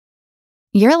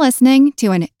You're listening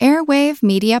to an Airwave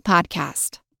Media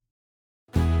Podcast.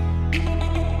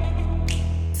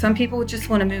 Some people just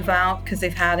want to move out because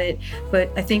they've had it, but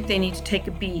I think they need to take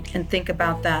a beat and think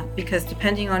about that, because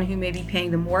depending on who may be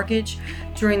paying the mortgage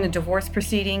during the divorce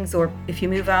proceedings, or if you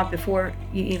move out before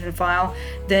you even file,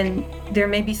 then there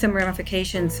may be some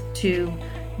ramifications to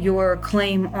your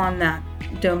claim on that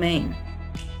domain.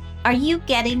 Are you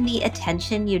getting the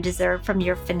attention you deserve from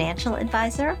your financial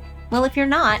advisor? Well, if you're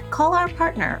not, call our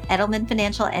partner, Edelman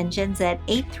Financial Engines, at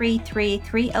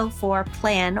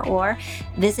 833-304-PLAN or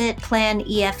visit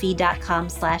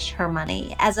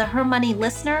planefe.com/hermoney. As a Her Money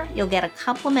listener, you'll get a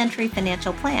complimentary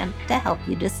financial plan to help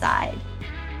you decide.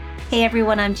 Hey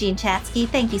everyone, I'm Jean Chatzky.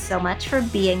 Thank you so much for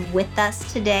being with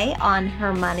us today on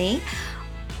Her Money.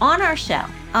 On our show,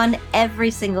 on every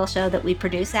single show that we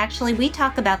produce, actually, we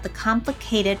talk about the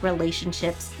complicated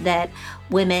relationships that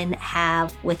women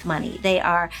have with money. They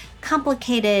are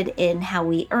complicated in how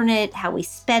we earn it, how we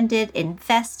spend it,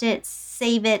 invest it,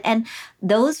 save it. And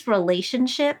those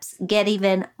relationships get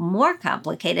even more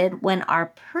complicated when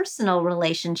our personal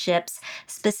relationships,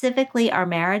 specifically our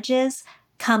marriages,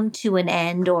 come to an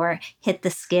end or hit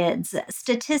the skids.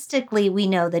 Statistically, we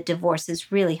know that divorce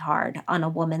is really hard on a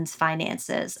woman's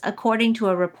finances. According to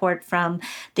a report from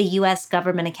the U.S.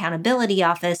 Government Accountability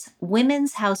Office,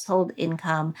 women's household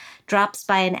income drops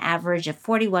by an average of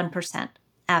 41%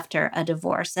 after a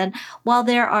divorce. And while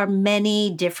there are many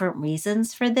different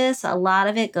reasons for this, a lot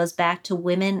of it goes back to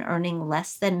women earning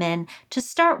less than men to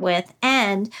start with,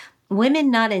 and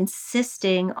women not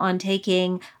insisting on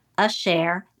taking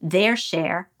their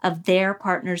share of their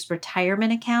partner's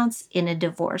retirement accounts in a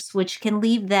divorce, which can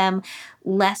leave them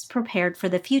less prepared for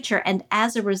the future. And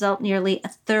as a result, nearly a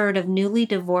third of newly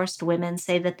divorced women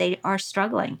say that they are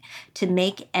struggling to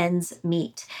make ends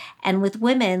meet. And with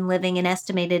women living an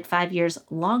estimated 5 years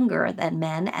longer than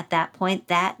men at that point,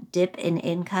 that dip in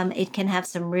income, it can have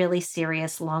some really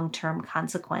serious long-term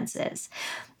consequences.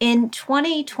 In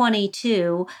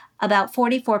 2022, about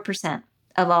 44%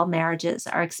 of all marriages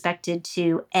are expected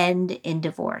to end in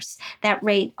divorce. That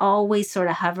rate always sort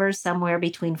of hovers somewhere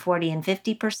between 40 and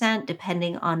 50%,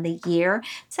 depending on the year.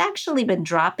 It's actually been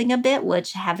dropping a bit,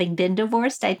 which, having been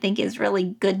divorced, I think is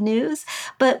really good news.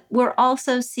 But we're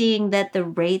also seeing that the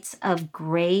rates of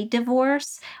gray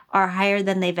divorce are higher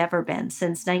than they've ever been.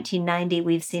 Since 1990,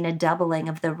 we've seen a doubling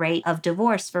of the rate of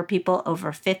divorce for people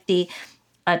over 50,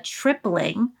 a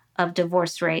tripling of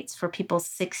divorce rates for people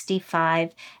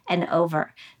 65 and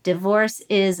over. Divorce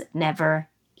is never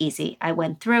easy. I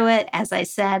went through it. As I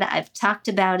said, I've talked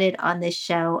about it on this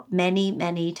show many,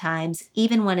 many times.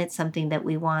 Even when it's something that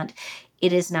we want,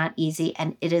 it is not easy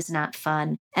and it is not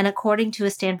fun. And according to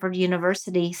a Stanford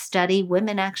University study,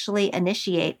 women actually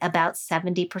initiate about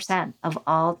 70% of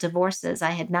all divorces.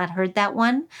 I had not heard that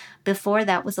one before.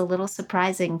 That was a little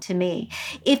surprising to me.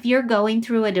 If you're going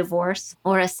through a divorce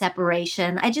or a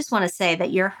separation, I just want to say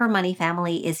that your Her Money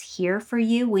family is here for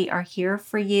you. We are here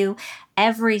for you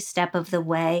every step of the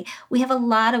way. We have a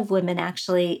lot of women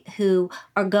actually who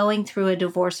are going through a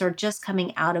divorce or just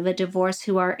coming out of a divorce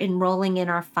who are enrolling in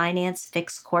our Finance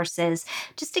Fix courses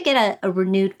just to get a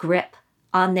renewed grip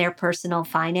on their personal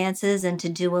finances and to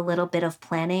do a little bit of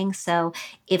planning. So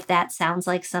if that sounds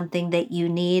like something that you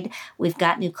need, we've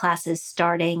got new classes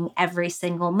starting every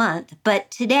single month.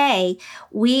 But today,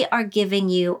 we are giving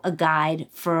you a guide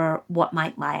for what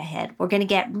might lie ahead. We're going to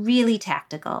get really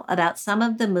tactical about some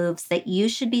of the moves that you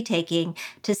should be taking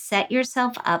to set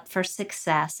yourself up for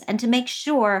success and to make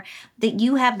sure that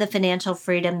you have the financial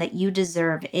freedom that you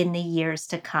deserve in the years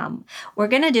to come. We're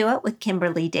going to do it with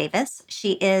Kimberly Davis.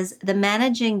 She is the managing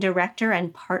director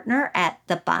and partner at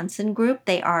the Bahnsen Group.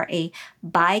 They are a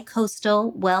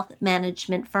bi-coastal wealth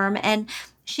management firm, and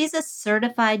she's a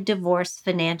certified divorce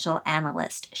financial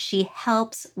analyst. She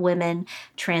helps women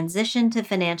transition to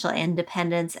financial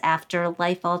independence after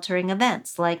life-altering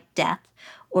events like death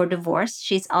or divorce.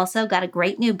 She's also got a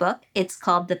great new book. It's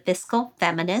called The Fiscal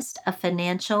Feminist, a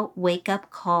financial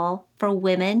wake-up call for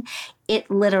women.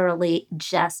 It literally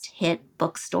just hit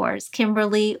bookstores.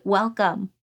 Kimberly,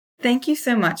 welcome. Thank you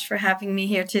so much for having me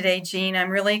here today, Jean. I'm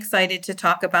really excited to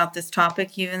talk about this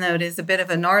topic, even though it is a bit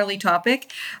of a gnarly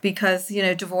topic, because,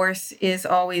 divorce is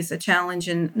always a challenge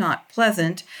and not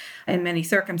pleasant in many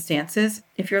circumstances.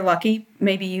 If you're lucky,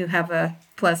 maybe you have a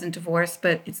pleasant divorce,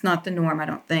 but it's not the norm, I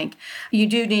don't think. You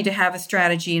do need to have a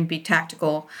strategy and be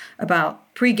tactical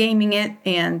about pre-gaming it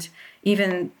and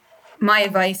even my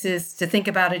advice is to think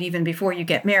about it even before you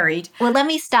get married. Well, let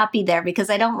me stop you there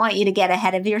because I don't want you to get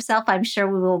ahead of yourself. I'm sure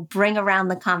we will bring around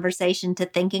the conversation to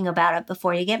thinking about it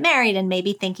before you get married and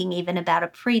maybe thinking even about a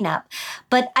prenup.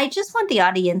 But I just want the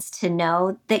audience to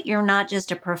know that you're not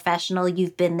just a professional.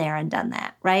 You've been there and done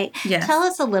that, right? Yes. Tell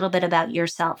us a little bit about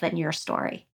yourself and your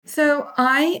story. So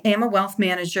I am a wealth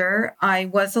manager. I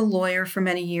was a lawyer for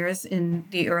many years in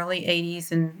the early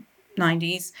 80s and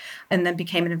 90s, and then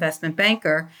became an investment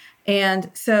banker. And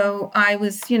so I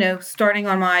was, starting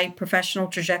on my professional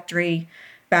trajectory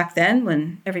back then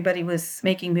when everybody was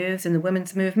making moves in the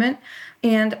women's movement.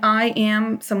 And I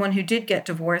am someone who did get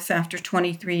divorced after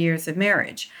 23 years of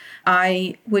marriage.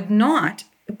 I would not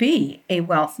be a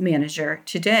wealth manager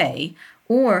today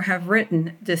or have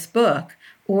written this book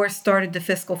or started the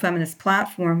Fiscal Feminist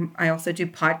platform. I also do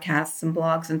podcasts and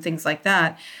blogs and things like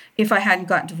that. If I hadn't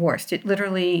gotten divorced, it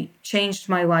literally changed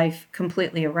my life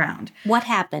completely around. What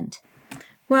happened?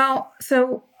 Well,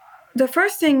 so the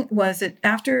first thing was that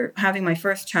after having my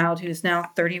first child, who's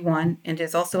now 31 and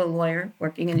is also a lawyer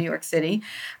working in New York City,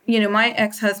 my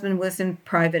ex-husband was in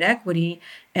private equity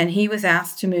and he was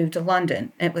asked to move to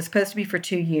London. It was supposed to be for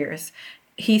 2 years.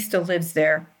 He still lives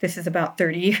there. This is about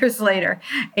 30 years later.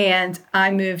 And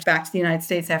I moved back to the United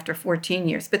States after 14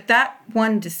 years. But that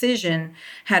one decision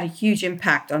had a huge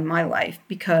impact on my life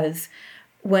because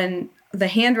when the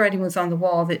handwriting was on the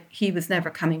wall that he was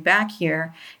never coming back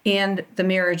here and the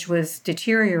marriage was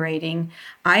deteriorating,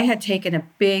 I had taken a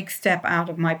big step out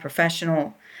of my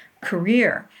professional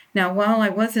career. Now, while I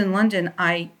was in London,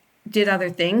 I did other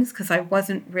things because I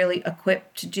wasn't really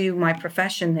equipped to do my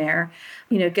profession there.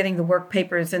 Getting the work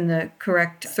papers and the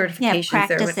correct certifications. Yeah,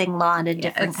 practicing law in a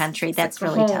different country. That's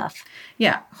really tough.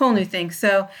 Yeah, whole new thing.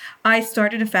 So I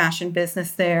started a fashion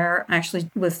business there. I actually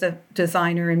was the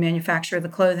designer and manufacturer of the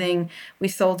clothing. We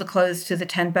sold the clothes to the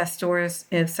 10 best stores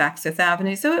of Saks Fifth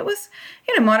Avenue. So it was,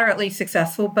 moderately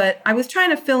successful, but I was trying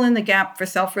to fill in the gap for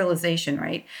self-realization,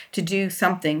 right? To do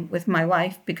something with my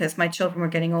life because my children were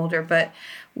getting older. But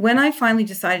when I finally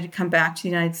decided to come back to the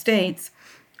United States,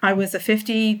 I was a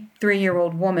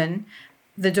 53-year-old woman.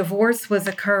 The divorce was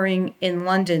occurring in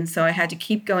London, so I had to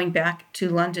keep going back to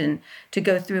London to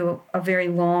go through a very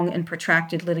long and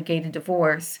protracted litigated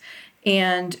divorce.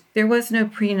 And there was no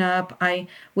prenup. I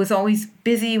was always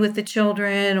busy with the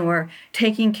children or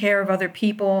taking care of other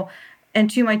people. And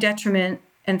to my detriment,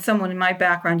 and someone in my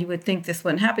background, you would think this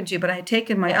wouldn't happen to you, but I had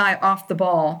taken my eye off the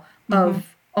ball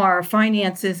of our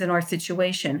finances and our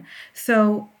situation.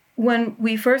 So when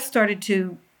we first started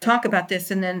to talk about this,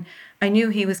 and then I knew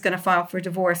he was going to file for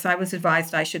divorce, I was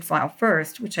advised I should file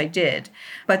first, which I did.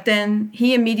 But then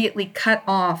he immediately cut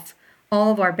off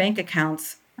all of our bank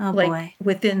accounts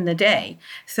within the day.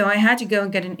 So I had to go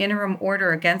and get an interim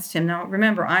order against him. Now,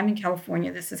 remember, I'm in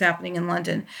California. This is happening in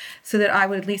London, so that I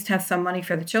would at least have some money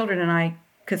for the children. And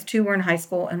because 2 were in high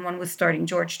school and 1 was starting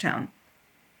Georgetown.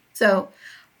 So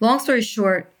long story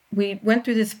short, we went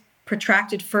through this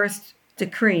protracted first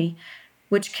decree,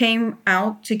 which came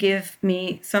out to give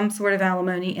me some sort of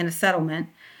alimony and a settlement.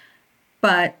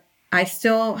 But I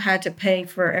still had to pay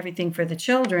for everything for the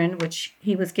children, which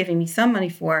he was giving me some money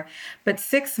for. But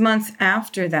 6 months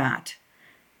after that,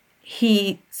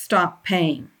 he stopped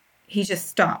paying. He just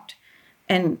stopped.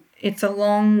 And it's a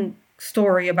long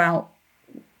story about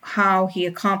how he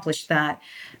accomplished that.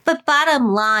 But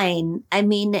bottom line, I'm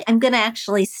going to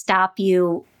actually stop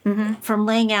you from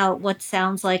laying out what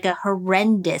sounds like a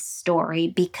horrendous story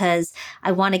because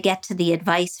I want to get to the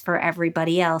advice for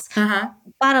everybody else.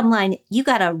 Bottom line, you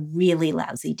got a really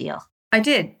lousy deal. I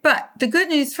did. But the good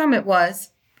news from it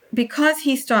was because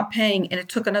he stopped paying and it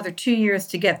took another 2 years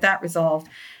to get that resolved,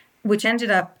 which ended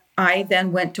up, I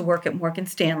then went to work at Morgan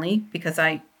Stanley because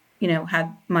I,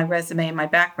 had my resume and my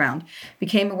background,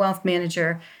 became a wealth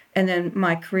manager, and then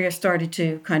my career started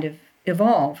to kind of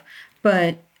evolve.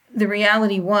 But the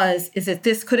reality is that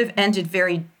this could have ended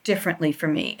very differently for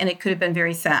me, and it could have been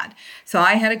very sad. So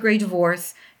I had a great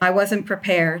divorce. I wasn't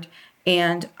prepared,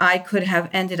 and I could have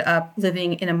ended up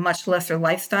living in a much lesser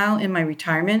lifestyle in my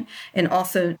retirement. And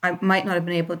also, I might not have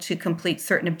been able to complete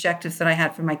certain objectives that I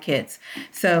had for my kids.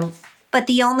 But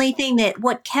the only thing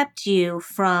what kept you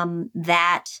from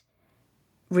that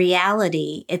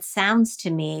reality, it sounds to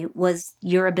me, was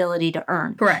your ability to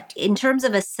earn. Correct. In terms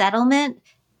of a settlement,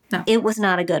 no. It was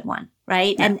not a good one,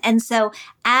 right? No. And so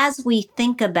as we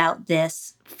think about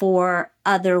this for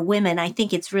other women, I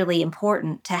think it's really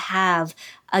important to have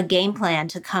a game plan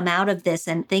to come out of this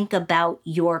and think about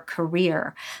your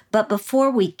career. But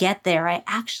before we get there, I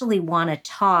actually want to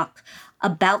talk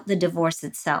about the divorce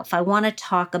itself. I want to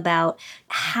talk about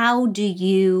how do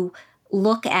you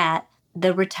look at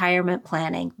the retirement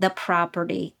planning, the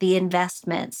property, the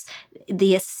investments,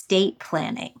 the estate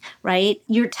planning, right?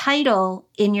 Your title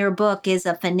in your book is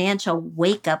A Financial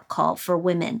Wake-Up Call for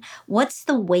Women. What's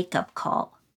the wake-up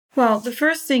call? Well, the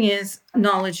first thing is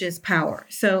knowledge is power.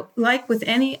 So, like with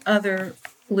any other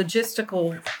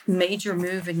logistical major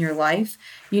move in your life,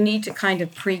 you need to kind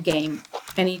of pregame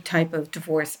any type of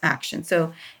divorce action.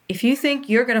 So, if you think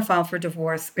you're going to file for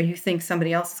divorce or you think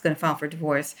somebody else is going to file for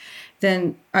divorce,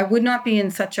 then I would not be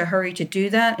in such a hurry to do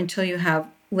that until you have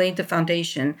laid the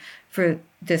foundation for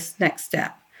this next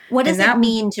step. What does it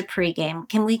mean to pregame?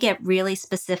 Can we get really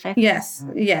specific? Yes.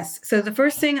 So the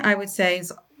first thing I would say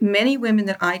is many women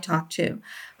that I talk to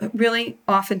really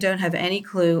often don't have any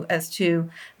clue as to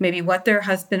maybe what their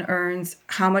husband earns,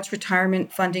 how much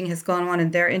retirement funding has gone on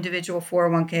in their individual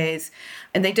 401ks,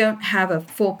 and they don't have a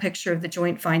full picture of the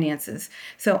joint finances.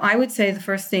 So I would say the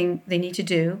first thing they need to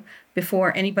do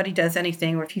before anybody does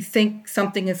anything, or if you think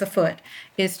something is afoot,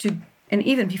 is to, and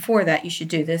even before that, you should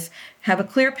do this, have a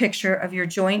clear picture of your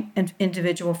joint and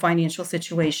individual financial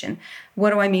situation.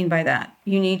 What do I mean by that?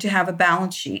 You need to have a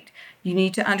balance sheet. You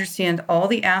need to understand all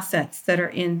the assets that are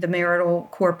in the marital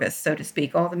corpus, so to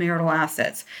speak, all the marital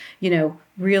assets,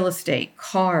 real estate,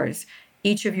 cars,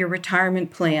 each of your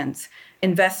retirement plans,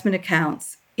 investment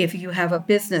accounts. If you have a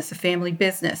business, a family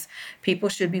business, people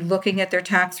should be looking at their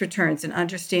tax returns and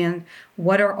understand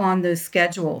what are on those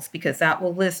schedules, because that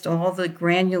will list all the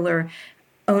granular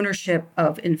ownership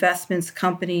of investments,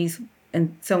 companies,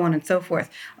 and so on and so forth.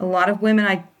 A lot of women,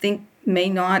 I think, may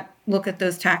not look at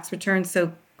those tax returns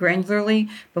so granularly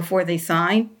before they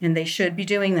sign, and they should be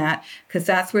doing that because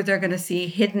that's where they're going to see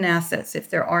hidden assets if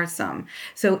there are some.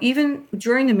 So even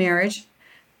during the marriage,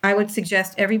 I would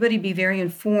suggest everybody be very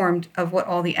informed of what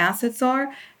all the assets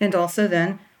are, and also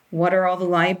then what are all the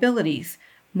liabilities,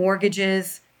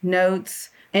 mortgages, notes,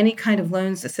 any kind of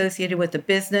loans associated with the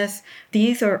business.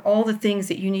 These are all the things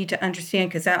that you need to understand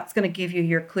because that's going to give you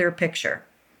your clear picture.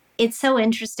 It's so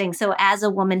interesting. So as a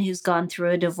woman who's gone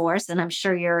through a divorce, and I'm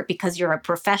sure because you're a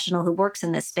professional who works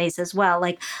in this space as well,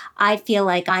 like I feel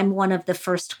like I'm one of the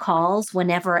first calls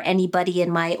whenever anybody in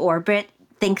my orbit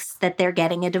thinks that they're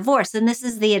getting a divorce. And this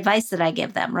is the advice that I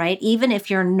give them, right? Even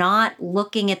if you're not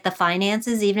looking at the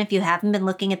finances, even if you haven't been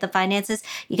looking at the finances,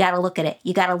 you got to look at it.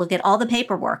 You got to look at all the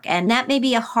paperwork. And that may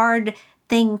be a hard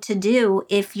thing to do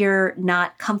if you're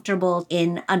not comfortable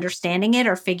in understanding it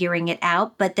or figuring it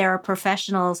out. But there are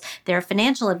professionals, there are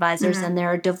financial advisors, and there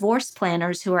are divorce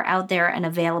planners who are out there and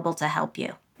available to help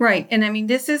you. Right. And I mean,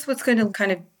 this is what's going to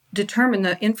kind of determine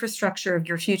the infrastructure of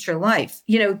your future life.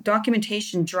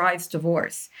 Documentation drives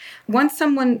divorce. Once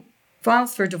someone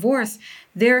files for divorce,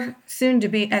 their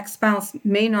soon-to-be ex-spouse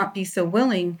may not be so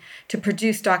willing to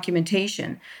produce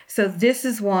documentation. So this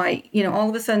is why, all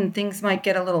of a sudden things might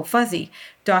get a little fuzzy.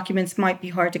 Documents might be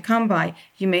hard to come by.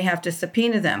 You may have to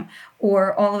subpoena them.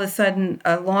 Or all of a sudden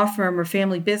a law firm or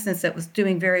family business that was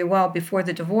doing very well before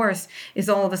the divorce is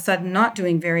all of a sudden not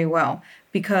doing very well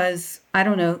because, I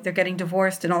don't know, they're getting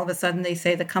divorced and all of a sudden they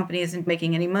say the company isn't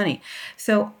making any money.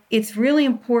 So it's really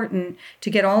important to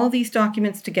get all of these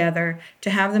documents together, to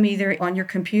have them either on your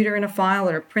computer in a file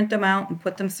or print them out and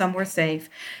put them somewhere safe.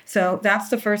 So that's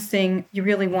the first thing you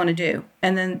really want to do.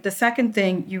 And then the second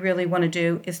thing you really want to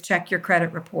do is check your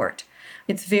credit report.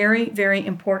 It's very, very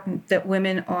important that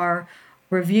women are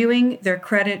reviewing their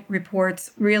credit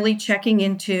reports, really checking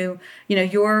into,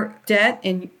 your debt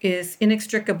is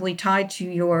inextricably tied to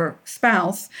your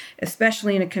spouse,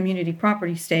 especially in a community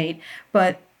property state.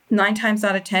 But 9 times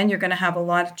out of 10, you're going to have a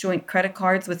lot of joint credit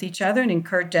cards with each other and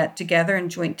incur debt together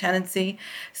and joint tenancy.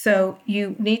 So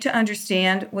you need to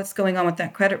understand what's going on with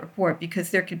that credit report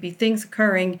because there could be things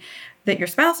occurring that your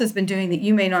spouse has been doing that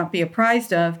you may not be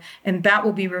apprised of, and that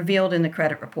will be revealed in the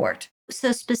credit report.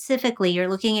 So specifically, you're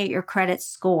looking at your credit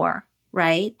score,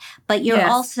 right? But you're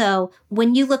also,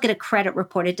 when you look at a credit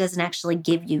report, it doesn't actually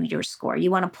give you your score.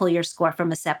 You want to pull your score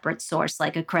from a separate source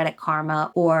like a Credit Karma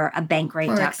or a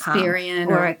Bankrate.com. Or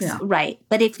Experian. Right.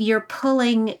 But if you're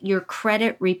pulling your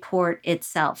credit report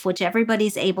itself, which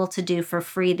everybody's able to do for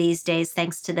free these days,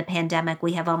 thanks to the pandemic,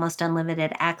 we have almost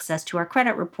unlimited access to our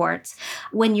credit reports.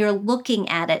 When you're looking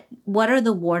at it, what are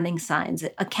the warning signs?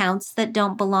 Accounts that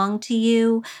don't belong to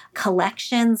you,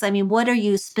 collections? I mean, what are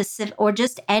you specific, or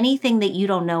just anything that you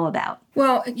don't know about?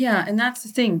 Well, yeah, and that's the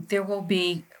thing. There will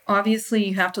be, obviously,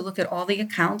 you have to look at all the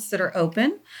accounts that are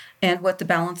open and what the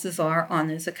balances are on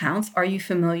those accounts. Are you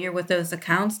familiar with those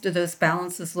accounts? Do those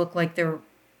balances look like they're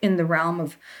in the realm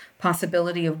of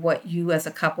possibility of what you as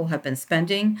a couple have been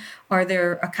spending? Are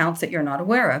there accounts that you're not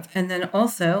aware of? And then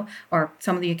also, are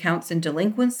some of the accounts in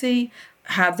delinquency?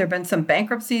 Have there been some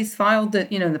bankruptcies filed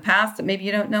that, in the past that maybe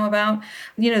you don't know about?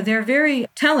 They're very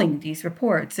telling, these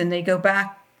reports, and they go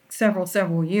back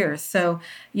several years. So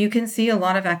you can see a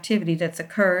lot of activity that's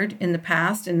occurred in the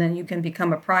past, and then you can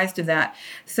become apprised of that.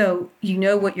 So you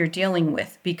know what you're dealing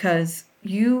with, because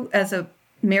you, as a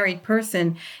married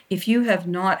person, if you have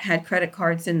not had credit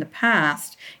cards in the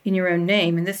past in your own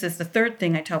name, and this is the third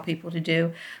thing I tell people to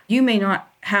do, you may not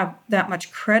have that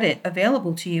much credit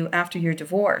available to you after your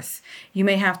divorce. You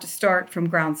may have to start from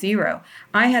ground zero.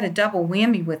 I had a double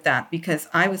whammy with that because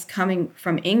I was coming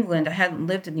from England. I hadn't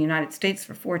lived in the United States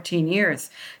for 14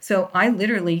 years. So I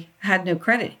literally had no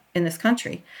credit in this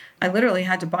country. I literally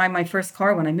had to buy my first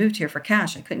car when I moved here for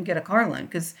cash. I couldn't get a car loan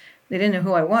because they didn't know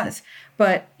who I was.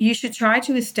 But you should try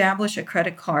to establish a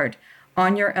credit card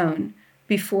on your own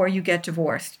before you get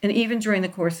divorced, and even during the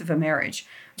course of a marriage,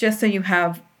 just so you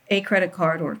have a credit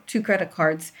card or two credit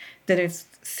cards that is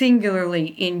singularly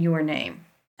in your name.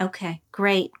 Okay,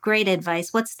 great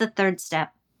advice. What's the third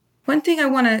step? One thing I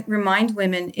want to remind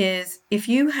women is if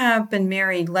you have been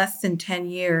married less than 10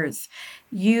 years,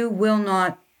 you will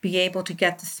not be able to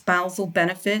get the spousal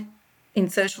benefit in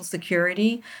Social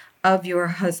Security of your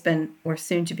husband or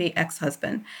soon-to-be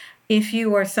ex-husband. If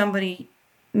you are somebody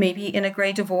maybe in a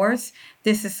gray divorce,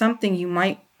 this is something you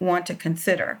might want to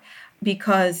consider,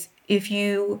 because if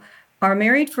you are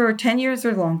married for 10 years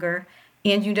or longer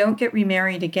and you don't get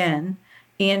remarried again,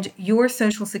 and your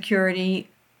Social Security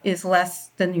is less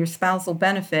than your spousal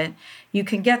benefit, you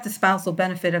can get the spousal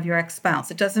benefit of your ex-spouse.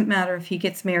 It doesn't matter if he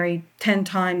gets married 10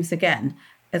 times again,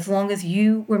 as long as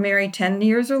you were married 10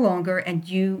 years or longer and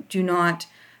you do not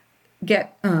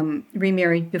get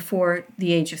remarried before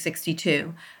the age of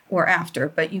 62 or after,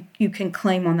 but you can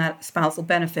claim on that spousal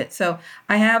benefit. So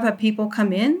I have had people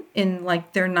come in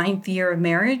like their 9th year of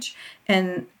marriage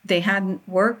and they hadn't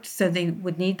worked, so they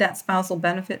would need that spousal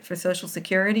benefit for Social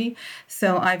Security.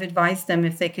 So I've advised them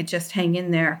if they could just hang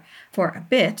in there for a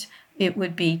bit, it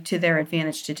would be to their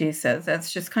advantage to do so.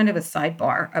 That's just kind of a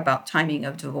sidebar about timing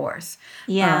of divorce.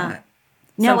 Yeah.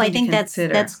 No, I think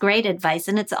that's great advice.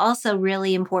 And it's also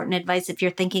really important advice if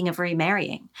you're thinking of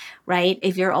remarrying, right?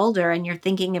 If you're older and you're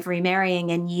thinking of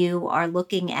remarrying and you are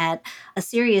looking at a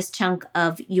serious chunk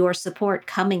of your support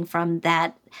coming from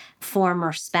that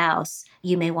former spouse,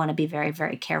 you may want to be very,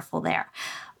 very careful there.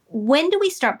 When do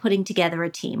we start putting together a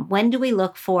team? When do we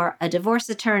look for a divorce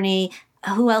attorney?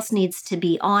 Who else needs to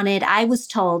be on it? I was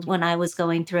told when I was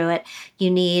going through it, you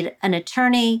need an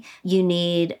attorney, you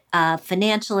need a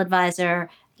financial advisor,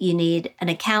 you need an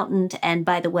accountant. And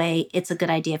by the way, it's a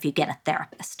good idea if you get a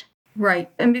therapist.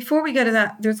 Right. And before we go to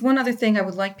that, there's one other thing I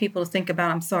would like people to think about.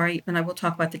 I'm sorry, and I will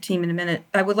talk about the team in a minute.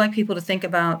 I would like people to think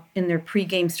about in their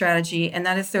pre-game strategy, and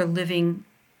that is their living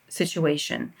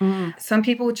situation. Some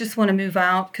people just want to move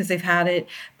out because they've had it,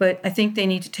 but I think they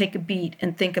need to take a beat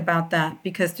and think about that,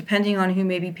 because depending on who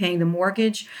may be paying the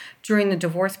mortgage during the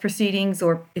divorce proceedings,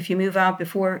 or if you move out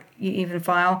before you even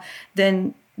file,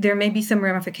 then there may be some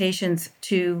ramifications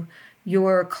to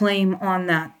your claim on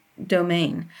that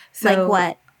domain. So, like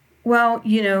what? Well,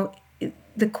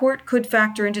 the court could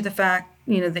factor into the fact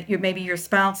that maybe your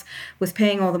spouse was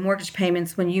paying all the mortgage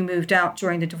payments when you moved out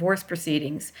during the divorce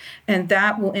proceedings. And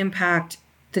that will impact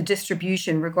the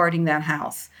distribution regarding that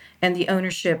house and the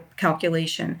ownership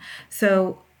calculation.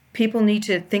 So people need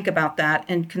to think about that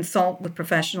and consult with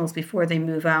professionals before they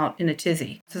move out in a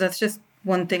tizzy. So that's just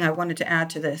one thing I wanted to add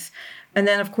to this. And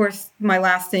then, of course, my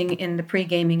last thing in the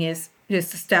pre-gaming is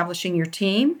just establishing your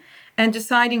team and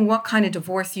deciding what kind of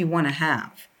divorce you want to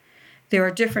have. There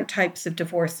are different types of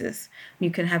divorces.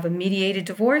 You can have a mediated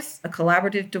divorce, a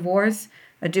collaborative divorce,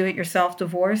 a do-it-yourself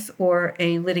divorce, or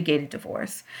a litigated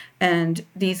divorce. And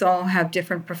these all have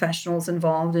different professionals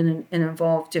involved and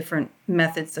involve different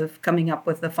methods of coming up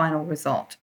with the final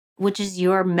result. Which is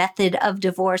your method of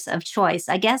divorce of choice,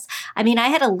 I guess. I mean, I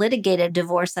had a litigated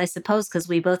divorce, I suppose, because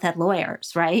we both had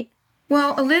lawyers, right?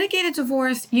 Well, a litigated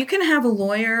divorce, you can have a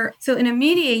lawyer. So in a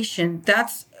mediation,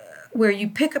 that's where you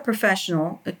pick a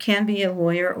professional. It can be a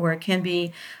lawyer, or it can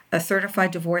be a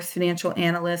certified divorce financial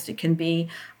analyst. It can be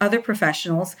other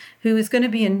professionals who is going to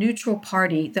be a neutral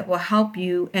party that will help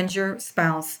you and your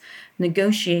spouse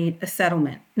negotiate a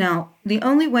settlement. Now, the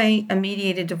only way a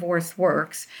mediated divorce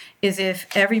works is if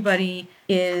everybody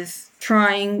is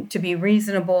trying to be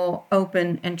reasonable,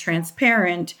 open, and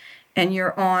transparent, and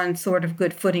you're on sort of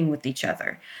good footing with each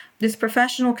other. This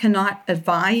professional cannot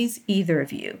advise either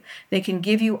of you. They can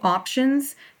give you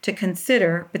options to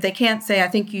consider, but they can't say, I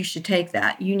think you should take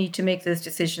that. You need to make those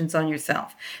decisions on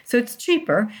yourself. So it's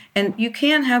cheaper, and you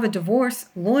can have a divorce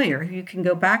lawyer you can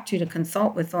go back to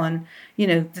consult with on,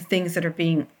 the things that are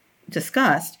being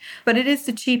discussed. But it is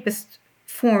the cheapest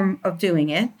form of doing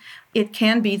it. It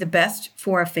can be the best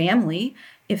for a family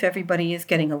if everybody is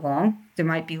getting along. There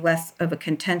might be less of a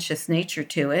contentious nature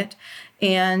to it.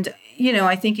 And,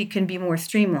 I think it can be more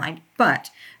streamlined.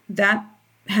 But that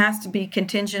has to be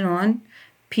contingent on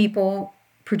people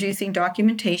producing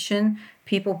documentation,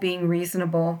 people being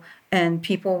reasonable, and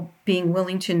people being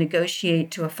willing to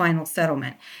negotiate to a final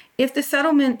settlement. If the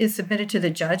settlement is submitted to the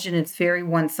judge and it's very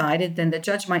one-sided, then the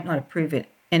judge might not approve it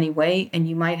anyway, and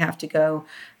you might have to go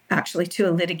actually to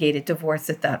a litigated divorce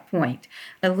at that point.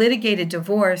 A litigated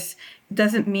divorce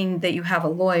doesn't mean that you have a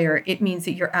lawyer. It means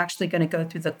that you're actually going to go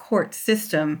through the court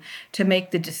system to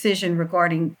make the decision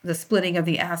regarding the splitting of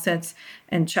the assets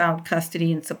and child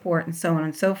custody and support and so on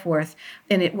and so forth.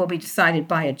 And it will be decided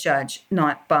by a judge,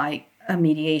 not by a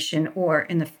mediation, or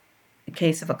in the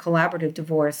case of a collaborative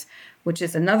divorce, which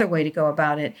is another way to go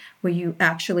about it, where you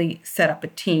actually set up a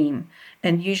team.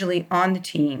 And usually on the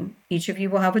team, each of you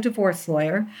will have a divorce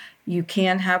lawyer. You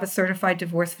can have a certified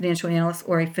divorce financial analyst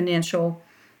or a financial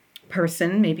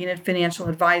person, maybe a financial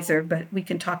advisor, but we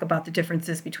can talk about the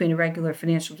differences between a regular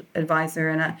financial advisor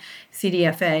and a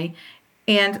CDFA.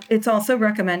 And it's also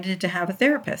recommended to have a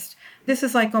therapist. This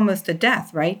is like almost a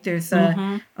death, right? There's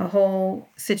a whole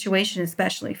situation,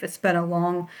 especially if it's been a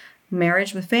long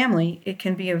marriage with family. It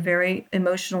can be a very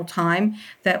emotional time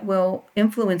that will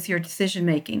influence your decision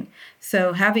making.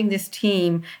 So having this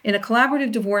team in a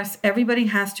collaborative divorce, everybody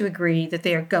has to agree that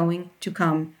they are going to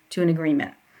come to an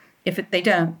agreement. If they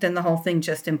don't, then the whole thing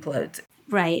just implodes.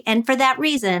 Right. And for that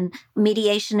reason,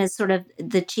 mediation is sort of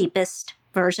the cheapest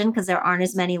version because there aren't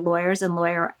as many lawyers and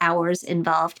lawyer hours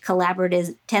involved.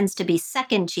 Collaborative tends to be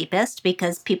second cheapest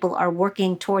because people are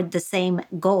working toward the same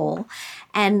goal.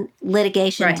 And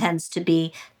litigation tends to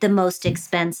be the most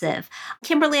expensive.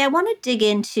 Kimberly, I want to dig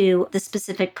into the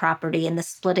specific property and the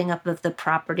splitting up of the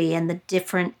property and the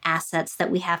different assets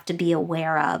that we have to be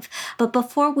aware of. But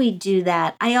before we do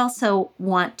that, I also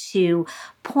want to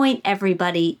point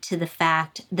everybody to the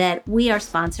fact that we are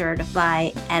sponsored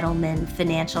by Edelman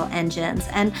Financial Engines.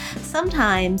 And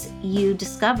sometimes you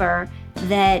discover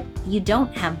that you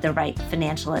don't have the right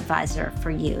financial advisor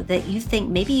for you, that you think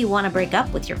maybe you want to break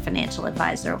up with your financial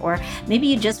advisor, or maybe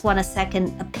you just want a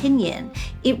second opinion.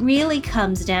 It really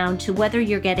comes down to whether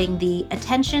you're getting the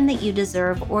attention that you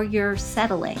deserve or you're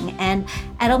settling. And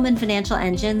Edelman Financial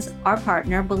Engines, our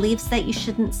partner, believes that you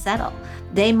shouldn't settle.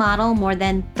 They model more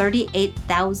than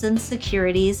 38,000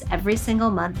 securities every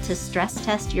single month to stress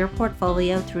test your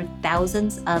portfolio through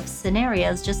thousands of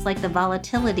scenarios, just like the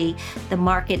volatility the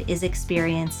market is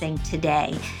experiencing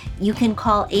today. You can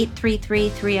call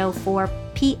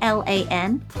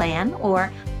 833-304-PLAN, PLAN, or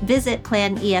visit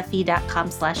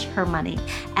planefe.com/hermoney.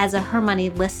 As a Her Money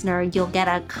listener, you'll get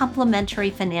a complimentary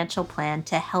financial plan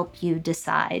to help you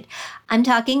decide. I'm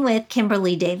talking with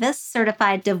Kimberly Davis,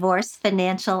 certified divorce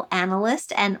financial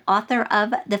analyst and author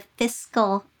of The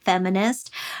Fiscal Feminist.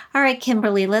 All right,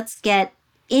 Kimberly, let's get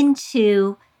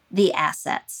into the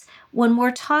assets. When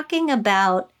we're talking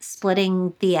about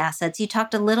splitting the assets, you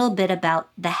talked a little bit about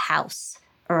the house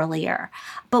earlier,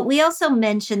 but we also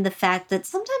mentioned the fact that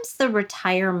sometimes the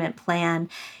retirement plan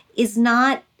is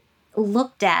not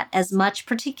looked at as much,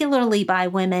 particularly by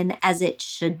women, as it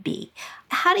should be.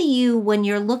 How do you, when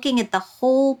you're looking at the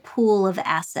whole pool of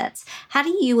assets, how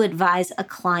do you advise a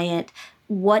client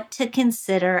what to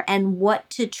consider and what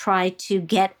to try to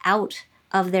get out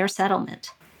of their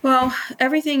settlement? Well,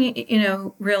 everything,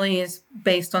 really is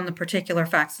based on the particular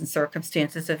facts and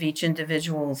circumstances of each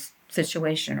individual's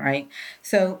situation, right?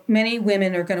 So many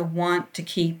women are going to want to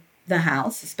keep the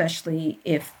house, especially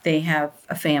if they have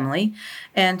a family.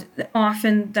 And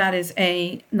often that is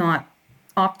not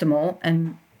optimal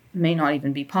and may not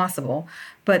even be possible,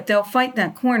 but they'll fight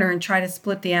that corner and try to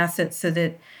split the assets so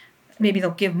that maybe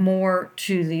they'll give more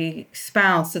to the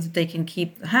spouse so that they can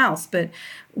keep the house. But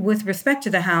with respect to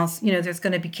the house, there's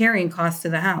going to be carrying costs to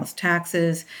the house,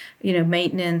 taxes,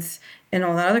 maintenance, and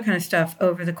all that other kind of stuff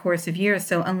over the course of years.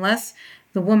 So unless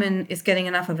the woman is getting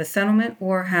enough of a settlement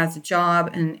or has a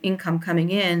job and income coming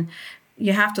in,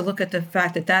 you have to look at the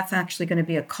fact that that's actually going to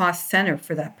be a cost center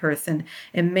for that person.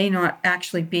 It may not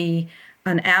actually be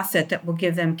an asset that will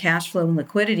give them cash flow and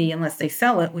liquidity unless they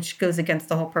sell it, which goes against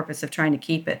the whole purpose of trying to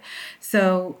keep it.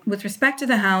 So with respect to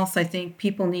the house, I think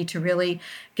people need to really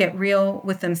get real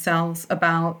with themselves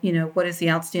about, what is the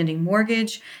outstanding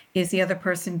mortgage? Is the other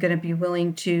person going to be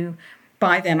willing to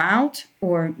buy them out?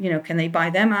 Or, can they buy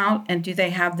them out? And do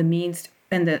they have the means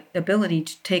and the ability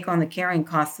to take on the carrying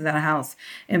costs of that house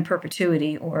in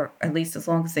perpetuity, or at least as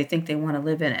long as they think they want to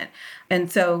live in it?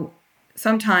 And so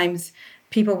sometimes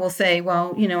people will say,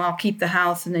 well, I'll keep the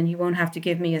house and then you won't have to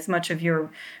give me as much of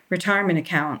your retirement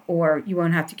account, or you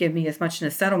won't have to give me as much in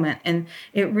a settlement. And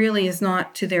it really is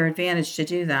not to their advantage to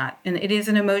do that. And it is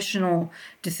an emotional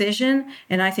decision.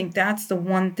 And I think that's the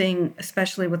one thing,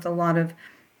 especially with a lot of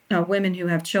women who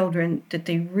have children, that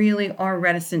they really are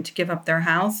reticent to give up their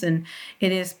house. And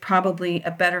it is probably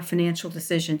a better financial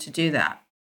decision to do that.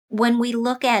 When we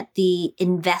look at the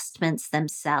investments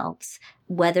themselves,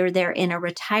 whether they're in a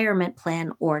retirement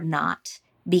plan or not,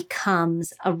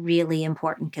 becomes a really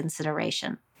important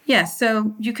consideration. Yes,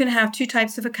 so you can have two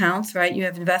types of accounts, right? You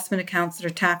have investment accounts that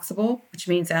are taxable, which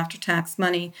means after-tax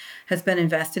money has been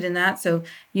invested in that. So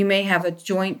you may have a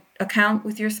joint account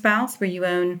with your spouse where you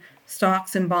own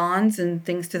stocks and bonds and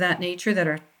things to that nature that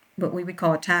are what we would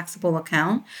call a taxable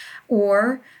account.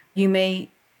 Or you may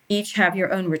each have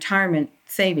your own retirement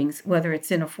savings, whether it's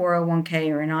in a 401k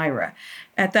or an IRA.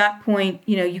 At that point,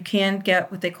 you can get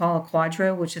what they call a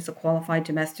QDRO, which is a qualified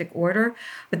domestic order.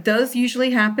 But those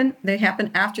usually happen. They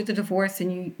happen after the divorce,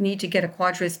 and you need to get a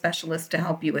QDRO specialist to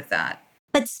help you with that.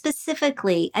 But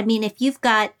specifically, if you've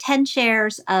got 10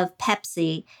 shares of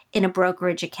Pepsi in a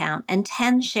brokerage account and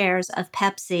 10 shares of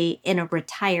Pepsi in a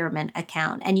retirement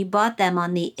account, and you bought them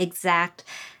on the exact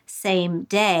same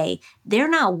day, they're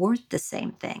not worth the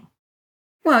same thing.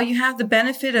 Well, you have the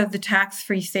benefit of the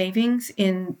tax-free savings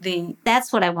in the...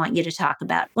 That's what I want you to talk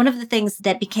about. One of the things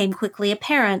that became quickly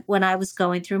apparent when I was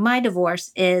going through my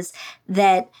divorce is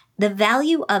that the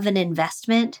value of an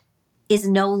investment is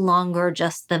no longer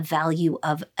just the value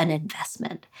of an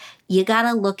investment. You got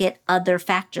to look at other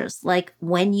factors like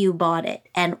when you bought it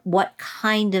and what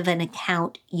kind of an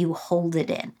account you hold it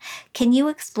in. Can you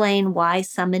explain why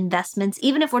some investments,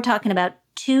 even if we're talking about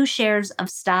 2 shares of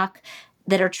stock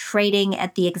that are trading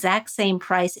at the exact same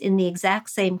price in the exact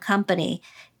same company,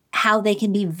 how they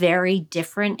can be very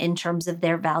different in terms of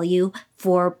their value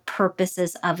for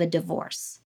purposes of a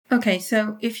divorce? Okay,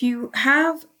 so if you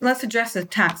have, let's address a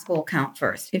taxable account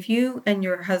first. If you and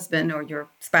your husband or your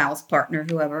spouse, partner,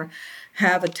 whoever,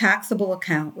 have a taxable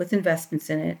account with investments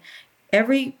in it,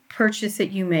 every purchase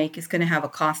that you make is going to have a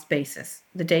cost basis.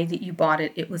 The day that you bought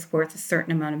it, it was worth a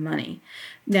certain amount of money.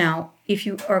 Now, if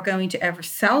you are going to ever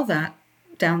sell that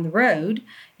down the road,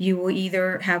 you will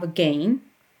either have a gain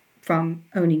from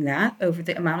owning that over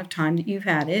the amount of time that you've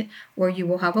had it, or you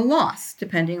will have a loss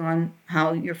depending on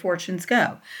how your fortunes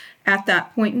go. At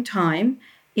that point in time,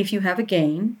 if you have a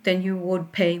gain, then you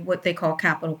would pay what they call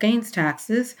capital gains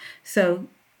taxes. So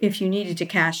if you needed to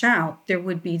cash out, there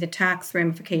would be the tax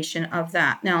ramification of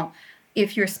that. Now,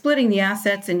 if you're splitting the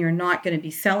assets and you're not going to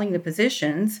be selling the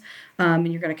positions,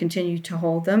 and you're going to continue to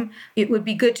hold them, it would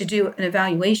be good to do an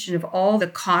evaluation of all the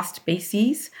cost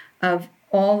bases of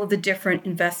all of the different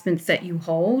investments that you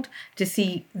hold to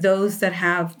see those that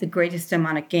have the greatest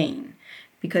amount of gain.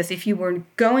 Because if you were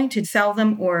going to sell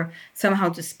them or somehow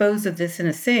dispose of this in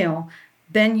a sale,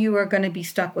 then you are going to be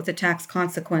stuck with the tax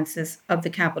consequences of the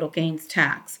capital gains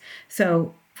tax.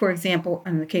 So, for example,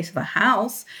 in the case of a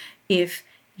house, if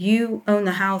you own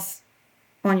the house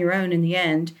on your own in the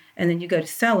end, and then you go to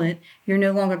sell it, you're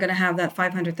no longer going to have that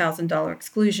 $500,000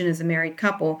 exclusion as a married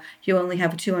couple. You only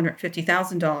have a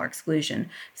 $250,000 exclusion.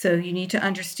 So you need to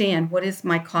understand, what is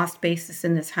my cost basis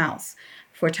in this house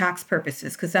for tax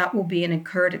purposes? Because that will be an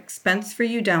incurred expense for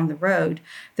you down the road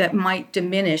that might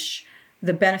diminish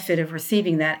the benefit of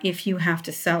receiving that if you have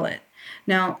to sell it.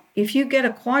 Now, if you get a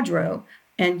QDRO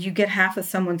and you get half of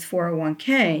someone's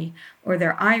 401k or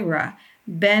their IRA,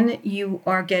 then you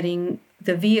are getting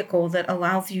the vehicle that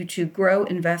allows you to grow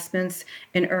investments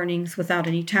and earnings without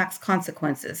any tax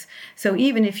consequences. So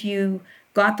even if you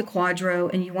got the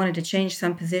QDRO and you wanted to change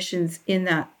some positions in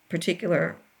that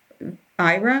particular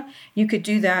IRA, you could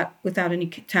do that without any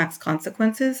tax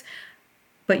consequences.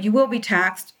 But you will be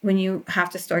taxed when you have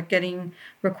to start getting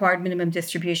required minimum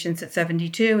distributions at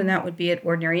 72, and that would be at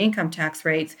ordinary income tax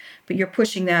rates. But you're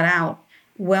pushing that out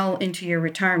well into your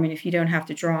retirement if you don't have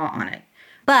to draw on it.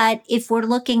 But if we're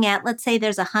looking at, let's say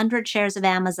there's 100 shares of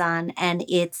Amazon and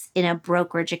it's in a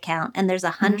brokerage account, and there's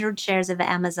 100 shares of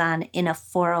Amazon in a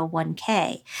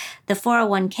 401k, the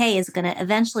 401k is going to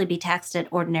eventually be taxed at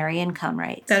ordinary income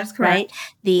rates. That is correct. Right?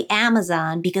 The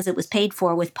Amazon, because it was paid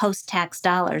for with post-tax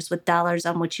dollars, with dollars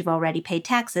on which you've already paid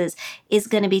taxes, is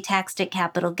going to be taxed at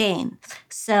capital gain.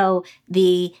 So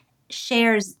the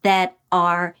shares that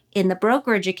are in the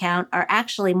brokerage account are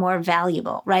actually more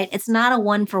valuable, right? It's not a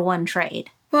one-for-one trade.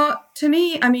 Well, to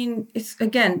me,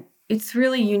 it's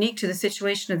really unique to the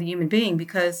situation of the human being,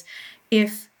 because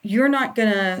if you're not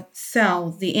going to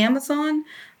sell the Amazon,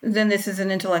 then this is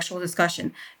an intellectual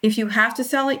discussion. If you have to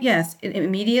sell it, yes,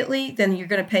 immediately, then you're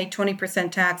going to pay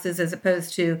 20% taxes as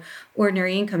opposed to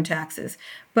ordinary income taxes.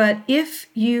 But if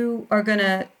you are going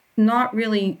to not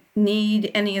really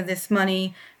need any of this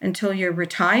money until you're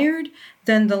retired,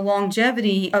 then the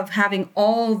longevity of having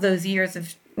all those years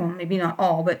of, well, maybe not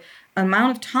all, but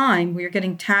amount of time where you're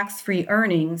getting tax-free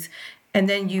earnings, and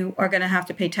then you are going to have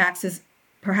to pay taxes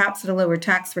perhaps at a lower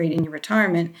tax rate in your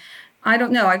retirement. I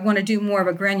don't know. I'd want to do more of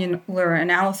a granular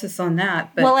analysis on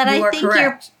that. But well, and you I are think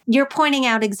correct. you're pointing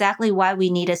out exactly why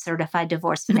we need a certified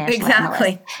divorce financial Exactly.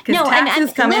 analyst. Because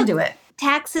taxes come into it.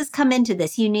 Taxes come into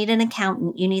this. You need an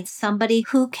accountant. You need somebody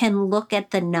who can look at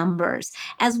the numbers.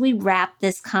 As we wrap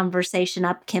this conversation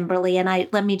up, Kimberly, and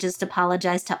let me just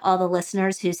apologize to all the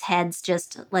listeners whose heads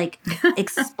just like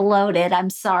exploded.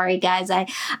 I'm sorry, guys.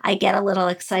 I get a little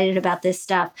excited about this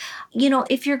stuff. You know,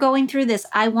 if you're going through this,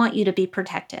 I want you to be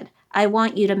protected. I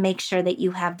want you to make sure that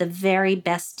you have the very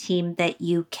best team that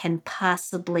you can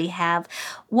possibly have.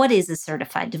 What is a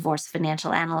certified divorce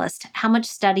financial analyst? How much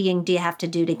studying do you have to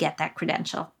do to get that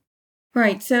credential?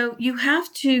 Right. So you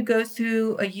have to go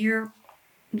through a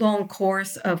year-long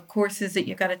course of courses that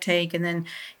you've got to take, and then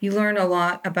you learn a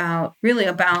lot about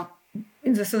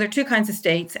so there are two kinds of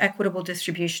states, equitable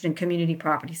distribution and community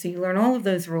property. So you learn all of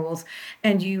those rules,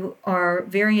 and you are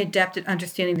very adept at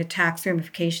understanding the tax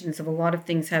ramifications of a lot of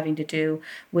things having to do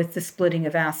with the splitting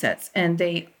of assets. And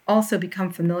they also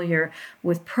become familiar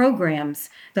with programs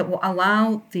that will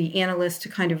allow the analyst to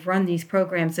kind of run these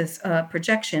programs as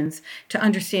projections to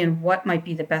understand what might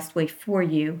be the best way for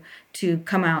you to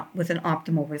come out with an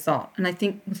optimal result. And I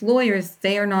think with lawyers,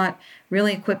 they are not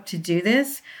really equipped to do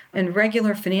this. And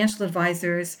regular financial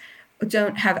advisors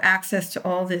don't have access to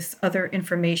all this other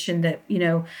information that,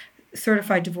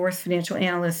 certified divorce financial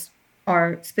analysts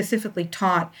are specifically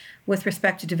taught with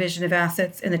respect to division of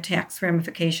assets and the tax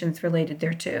ramifications related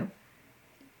thereto.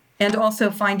 And also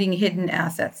finding hidden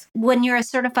assets. When you're a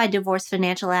certified divorce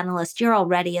financial analyst, you're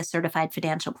already a certified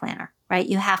financial planner, right?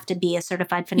 You have to be a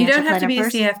certified financial planner first. You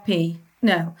don't have to be a CFP.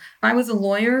 No. I was a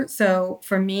lawyer, so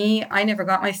for me, I never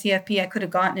got my CFP. I could have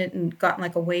gotten it and gotten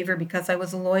like a waiver because I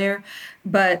was a lawyer.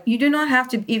 But you do not have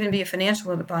to even be a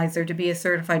financial advisor to be a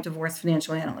certified divorce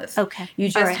financial analyst. Okay. You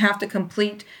just have to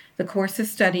complete the course of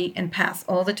study and pass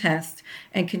all the tests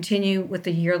and continue with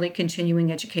the yearly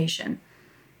continuing education.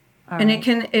 And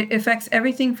it affects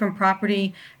everything from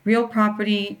real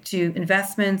property, to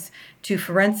investments, to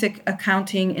forensic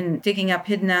accounting and digging up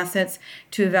hidden assets,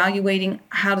 to evaluating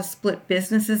how to split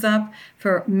businesses up.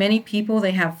 For many people,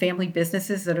 they have family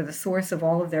businesses that are the source of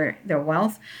all of their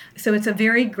wealth. So it's a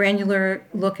very granular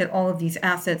look at all of these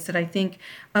assets that I think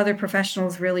other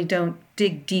professionals really don't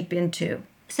dig deep into.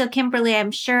 So, Kimberly,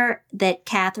 I'm sure that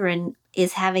Catherine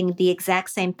is having the exact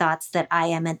same thoughts that I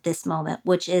am at this moment,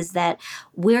 which is that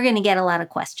we're going to get a lot of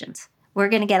questions. We're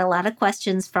going to get a lot of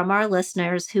questions from our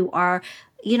listeners who are,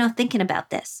 thinking about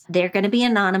this. They're going to be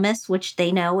anonymous, which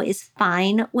they know is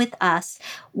fine with us.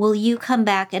 Will you come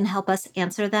back and help us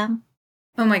answer them?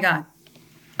 Oh my God.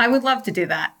 I would love to do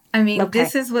that. I mean,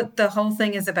 This is what the whole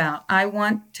thing is about. I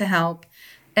want to help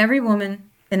every woman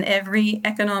in every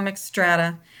economic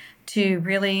strata to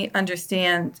really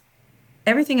understand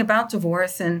everything about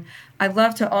divorce. And I'd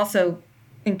love to also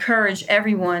encourage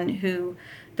everyone who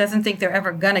doesn't think they're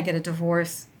ever going to get a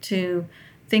divorce to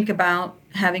think about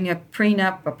having a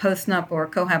prenup, a postnup, or a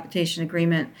cohabitation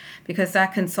agreement, because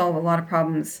that can solve a lot of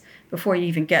problems before you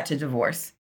even get to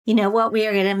divorce. You know what? We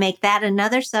are going to make that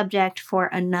another subject for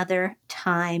another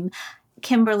time.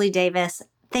 Kimberly Davis,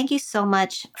 thank you so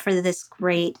much for this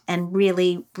great and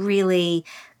really, really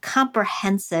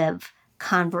comprehensive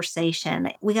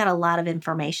conversation. We got a lot of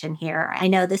information here. I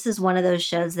know this is one of those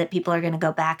shows that people are going to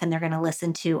go back and they're going to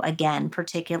listen to again,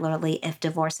 particularly if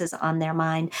divorce is on their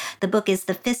mind. The book is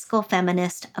The Fiscal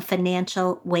Feminist, a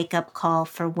financial wake-up call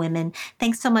for women.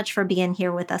 Thanks so much for being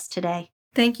here with us today.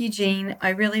 Thank you, Jean. I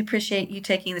really appreciate you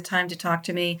taking the time to talk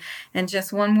to me. And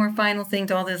just one more final thing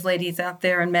to all those ladies out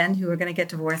there and men who are going to get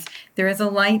divorced. There is a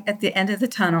light at the end of the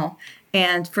tunnel.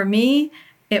 And for me,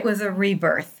 it was a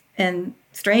rebirth. And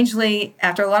strangely,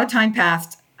 after a lot of time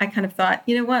passed, I kind of thought,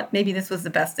 you know what, maybe this was the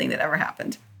best thing that ever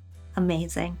happened.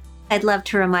 Amazing. I'd love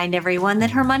to remind everyone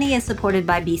that Her Money is supported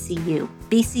by BCU.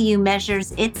 BCU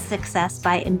measures its success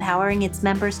by empowering its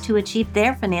members to achieve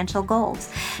their financial goals.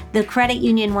 The credit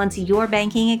union wants your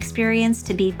banking experience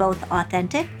to be both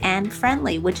authentic and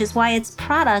friendly, which is why its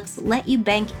products let you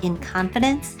bank in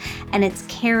confidence, and its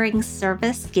caring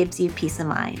service gives you peace of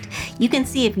mind. You can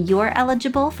see if you're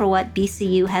eligible for what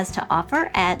BCU has to offer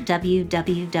at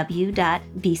www.bcu.org.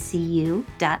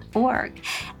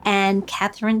 And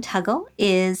Catherine Tuggle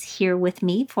is here with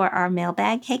me for our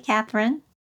mailbag. Hey, Catherine.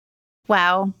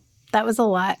 Wow, that was a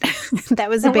lot. That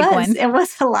was a big one. It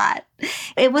was a lot.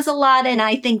 It was a lot. And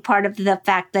I think part of the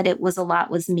fact that it was a lot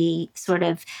was me sort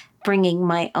of bringing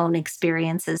my own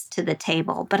experiences to the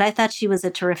table. But I thought she was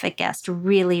a terrific guest,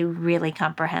 really, really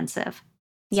comprehensive.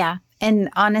 Yeah. And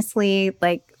honestly,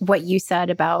 like what you said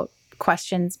about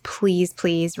questions,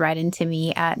 please write into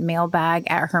me at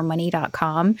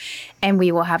mailbag@hermoney.com. And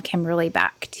we will have Kimberly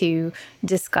back to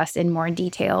discuss in more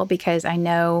detail, because I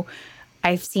know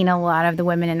I've seen a lot of the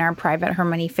women in our private Her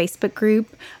Money Facebook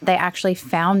group. They actually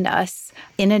found us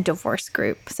in a divorce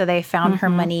group. So they found Her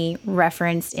Money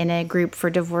referenced in a group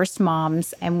for divorced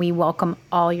moms. And we welcome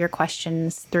all your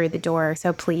questions through the door.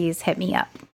 So please hit me up.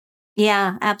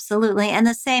 Yeah, absolutely. And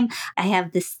the same, I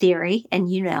have this theory, and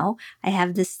I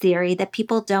have this theory that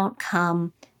people don't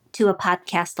come to a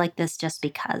podcast like this just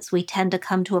because. We tend to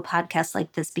come to a podcast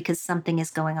like this because something is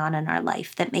going on in our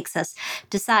life that makes us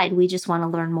decide we just want to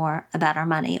learn more about our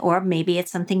money. Or maybe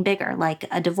it's something bigger like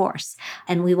a divorce,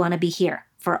 and we want to be here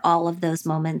for all of those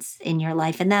moments in your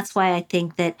life. And that's why I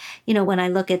think that, when I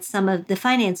look at some of the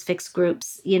Finance Fix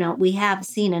groups, we have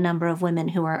seen a number of women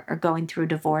who are going through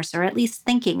divorce, or at least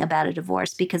thinking about a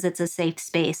divorce, because it's a safe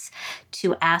space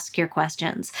to ask your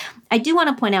questions. I do want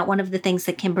to point out one of the things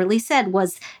that Kimberly said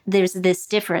was there's this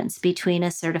difference between a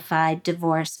certified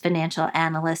divorce financial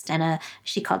analyst and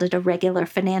she called it a regular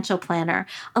financial planner.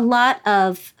 A lot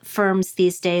of firms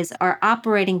these days are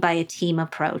operating by a team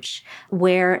approach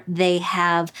where they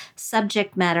have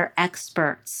subject matter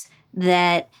experts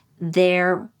that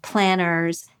their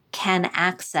planners can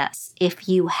access if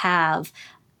you have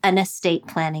an estate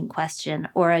planning question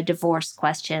or a divorce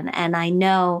question. And I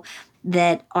know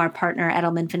that our partner,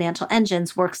 Edelman Financial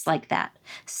Engines, works like that.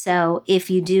 So if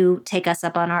you do take us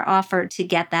up on our offer to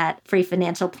get that free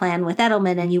financial plan with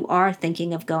Edelman and you are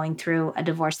thinking of going through a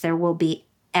divorce, there will be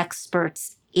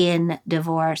experts in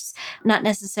divorce, not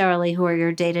necessarily who are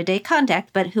your day-to-day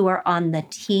contact, but who are on the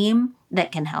team that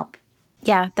can help.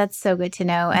 Yeah, that's so good to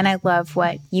know. And I love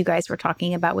what you guys were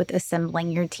talking about with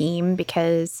assembling your team,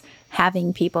 because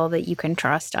having people that you can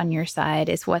trust on your side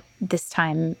is what this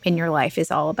time in your life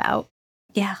is all about.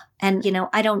 Yeah. And,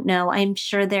 I don't know. I'm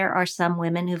sure there are some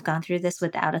women who've gone through this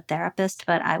without a therapist,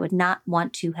 but I would not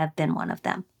want to have been one of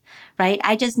them, right?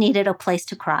 I just needed a place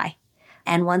to cry.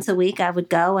 And once a week I would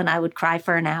go and I would cry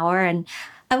for an hour and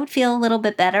I would feel a little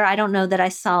bit better. I don't know that I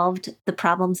solved the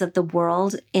problems of the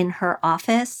world in her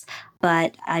office,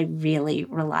 but I really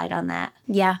relied on that.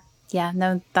 Yeah.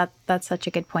 No, that's such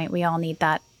a good point. We all need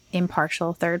that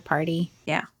impartial third party.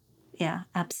 Yeah,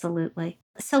 absolutely.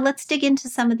 So let's dig into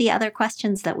some of the other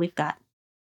questions that we've got.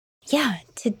 Yeah.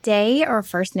 Today, our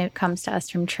first note comes to us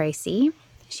from Tracy.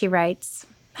 She writes,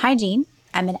 "Hi, Jean.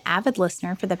 I'm an avid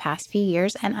listener for the past few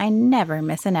years, and I never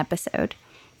miss an episode.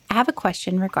 I have a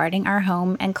question regarding our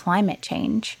home and climate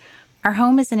change. Our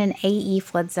home is in an AE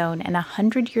flood zone and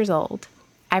 100 years old.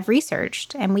 I've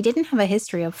researched, and we didn't have a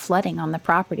history of flooding on the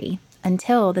property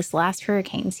until this last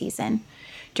hurricane season.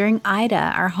 During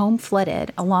Ida, our home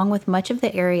flooded, along with much of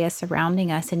the area surrounding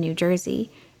us in New Jersey.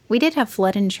 We did have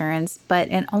flood insurance, but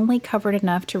it only covered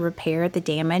enough to repair the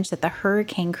damage that the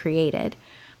hurricane created.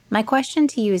 My question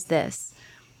to you is this.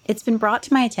 It's been brought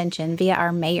to my attention via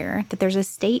our mayor that there's a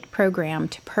state program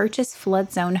to purchase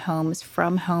flood zone homes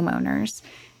from homeowners.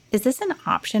 Is this an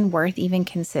option worth even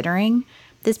considering?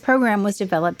 This program was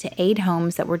developed to aid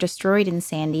homes that were destroyed in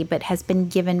Sandy, but has been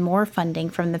given more funding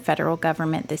from the federal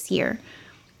government this year.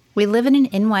 We live in an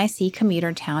NYC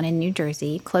commuter town in New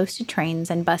Jersey, close to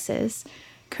trains and buses.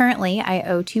 Currently, I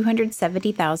owe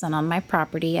 $270,000 on my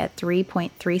property at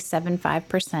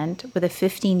 3.375% with a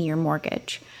 15-year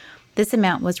mortgage. This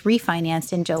amount was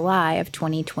refinanced in July of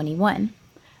 2021.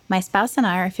 My spouse and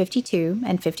I are 52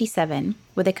 and 57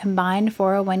 with a combined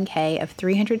 401k of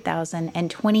 $300,000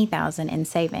 and $20,000 in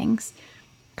savings.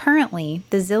 Currently,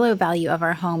 the Zillow value of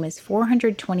our home is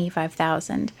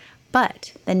 $425,000,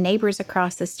 but the neighbors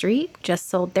across the street just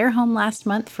sold their home last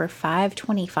month for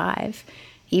 $525,000.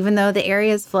 Even though the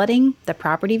area is flooding, the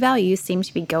property values seem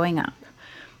to be going up.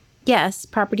 Yes,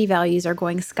 property values are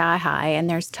going sky high and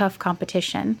there's tough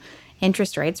competition.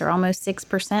 Interest rates are almost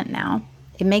 6% now.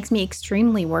 It makes me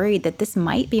extremely worried that this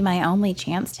might be my only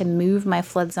chance to move my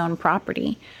flood zone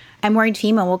property. I'm worried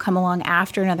FEMA will come along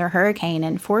after another hurricane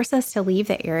and force us to leave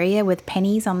the area with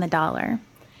pennies on the dollar.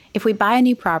 If we buy a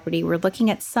new property, we're looking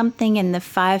at something in the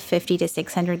 $550,000 to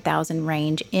 $600,000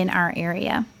 range in our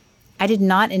area. I did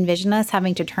not envision us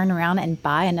having to turn around and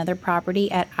buy another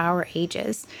property at our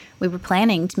ages. We were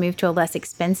planning to move to a less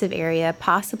expensive area,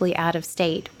 possibly out of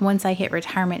state, once I hit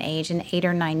retirement age in 8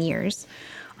 or 9 years.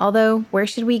 Although, where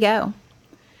should we go?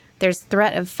 There's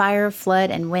threat of fire, flood,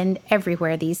 and wind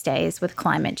everywhere these days with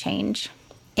climate change.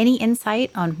 Any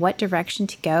insight on what direction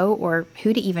to go or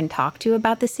who to even talk to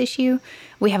about this issue?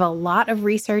 We have a lot of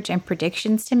research and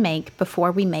predictions to make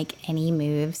before we make any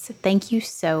moves. Thank you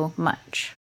so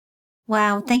much.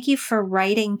 Wow. Thank you for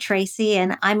writing, Tracy.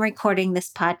 And I'm recording this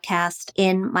podcast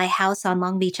in my house on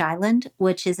Long Beach Island,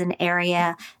 which is an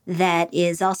area that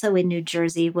is also in New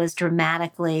Jersey, was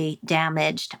dramatically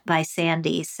damaged by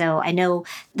Sandy. So I know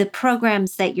the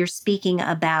programs that you're speaking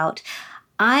about.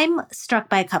 I'm struck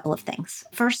by a couple of things.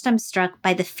 First, I'm struck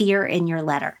by the fear in your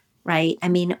letter. Right? I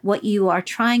mean, what you are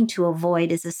trying to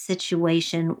avoid is a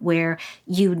situation where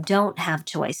you don't have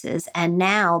choices. And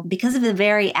now, because of the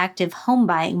very active home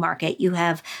buying market, you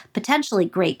have potentially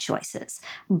great choices.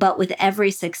 But with every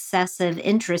successive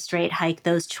interest rate hike,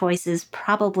 those choices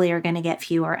probably are going to get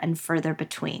fewer and further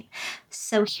between.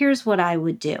 So here's what I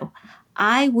would do.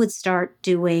 I would start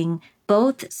doing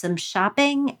both some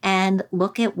shopping and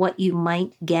look at what you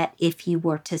might get if you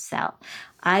were to sell.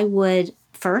 I would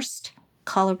first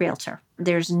call a realtor.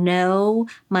 There's no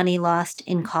money lost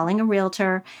in calling a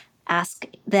realtor. Ask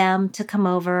them to come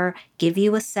over, give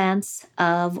you a sense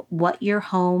of what your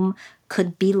home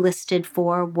could be listed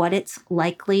for, what it's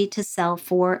likely to sell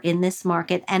for in this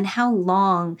market, and how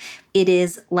long it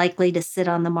is likely to sit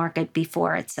on the market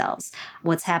before it sells.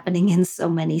 What's happening in so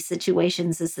many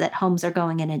situations is that homes are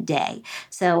going in a day.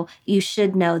 So you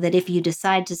should know that if you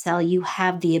decide to sell, you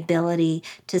have the ability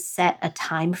to set a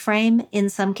time frame. In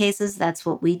some cases, that's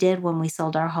what we did when we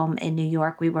sold our home in New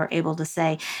York. We were able to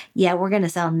say, yeah, we're going to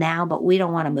sell now, but we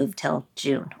don't want to move till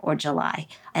June or July.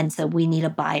 And so we need a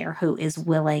buyer who is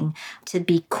willing to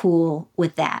be cool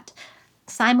with that.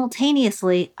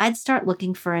 Simultaneously, I'd start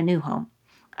looking for a new home.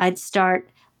 I'd start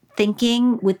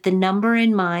thinking with the number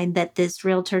in mind that this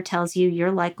realtor tells you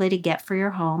you're likely to get for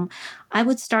your home. I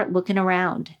would start looking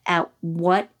around at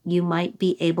what you might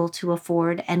be able to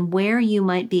afford and where you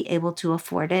might be able to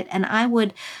afford it. And I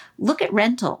would look at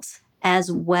rentals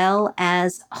as well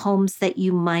as homes that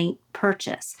you might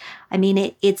purchase. I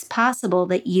mean, it's possible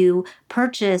that you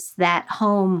purchase that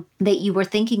home that you were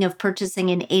thinking of purchasing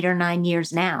in 8 or 9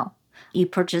 years now. You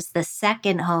purchase the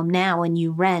second home now and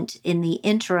you rent in the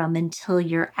interim until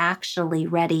you're actually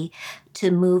ready to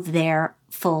move there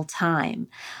full time.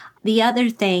 The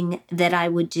other thing that I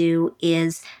would do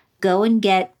is go and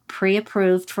get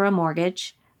pre-approved for a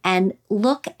mortgage and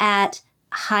look at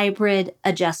hybrid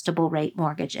adjustable rate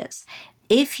mortgages.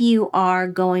 If you are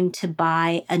going to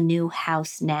buy a new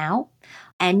house now,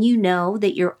 and you know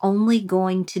that you're only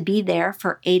going to be there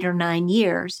for 8 or 9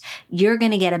 years, you're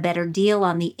going to get a better deal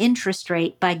on the interest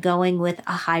rate by going with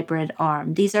a hybrid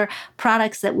ARM. These are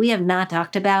products that we have not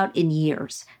talked about in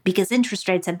years because interest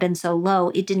rates have been so low,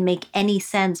 it didn't make any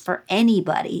sense for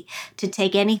anybody to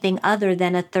take anything other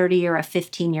than a 30 or a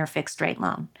 15-year fixed rate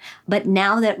loan. But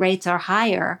now that rates are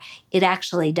higher, it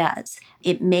actually does.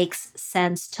 It makes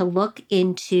sense to look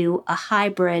into a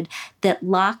hybrid that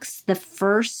locks the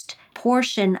first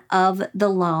portion of the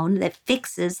loan, that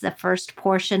fixes the first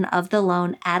portion of the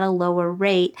loan at a lower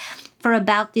rate for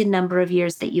about the number of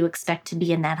years that you expect to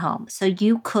be in that home. So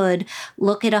you could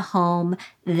look at a home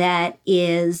that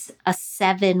is a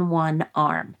 7-1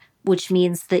 ARM, which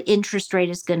means the interest rate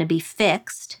is going to be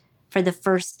fixed for the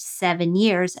first 7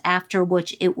 years, after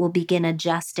which it will begin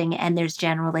adjusting, and there's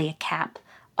generally a cap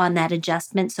on that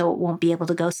adjustment, so it won't be able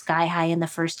to go sky high in the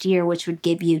first year, which would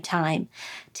give you time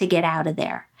to get out of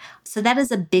there. So that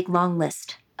is a big, long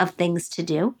list of things to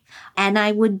do, and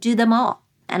I would do them all.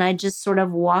 And I just sort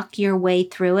of walk your way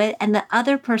through it. And the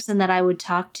other person that I would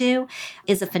talk to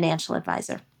is a financial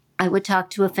advisor. I would talk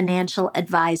to a financial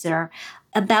advisor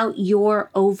about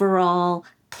your overall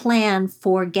plan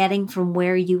for getting from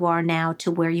where you are now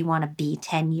to where you want to be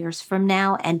 10 years from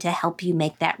now, and to help you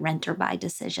make that rent or buy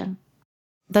decision.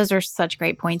 Those are such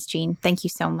great points, Jean. Thank you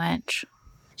so much.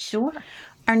 Sure.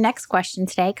 Our next question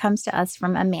today comes to us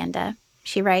from Amanda.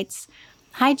 She writes,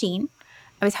 "Hi, Jean.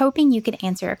 I was hoping you could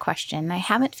answer a question I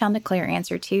haven't found a clear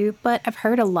answer to, but I've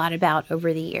heard a lot about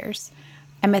over the years.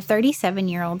 I'm a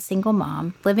 37-year-old single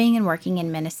mom living and working in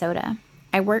Minnesota.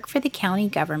 I work for the county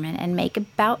government and make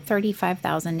about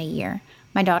 $35,000 a year.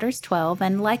 My daughter's 12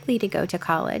 and likely to go to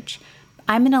college.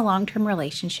 I'm in a long-term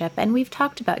relationship and we've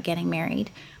talked about getting married.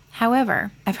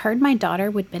 However, I've heard my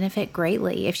daughter would benefit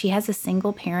greatly if she has a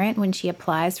single parent when she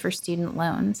applies for student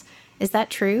loans. Is that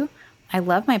true? I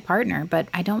love my partner, but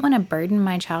I don't want to burden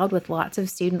my child with lots of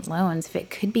student loans if it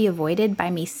could be avoided by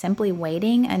me simply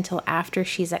waiting until after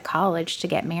she's at college to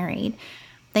get married.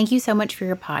 Thank you so much for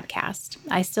your podcast.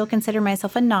 I still consider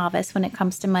myself a novice when it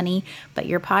comes to money, but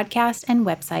your podcast and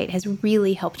website has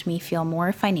really helped me feel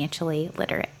more financially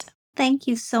literate. Thank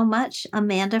you so much,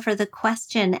 Amanda, for the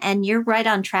question. And you're right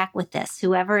on track with this.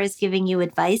 Whoever is giving you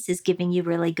advice is giving you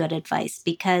really good advice,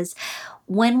 because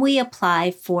when we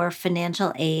apply for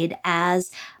financial aid as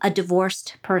a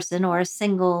divorced person or a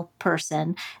single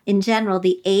person, in general,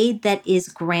 the aid that is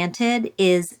granted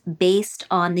is based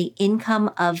on the income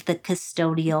of the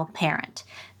custodial parent.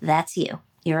 That's you.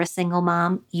 You're a single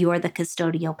mom. You're the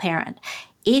custodial parent.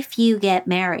 If you get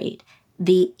married,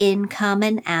 the income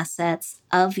and assets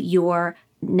of your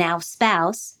now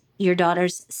spouse, your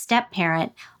daughter's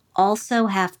step-parent, also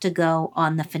have to go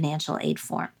on the financial aid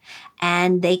form,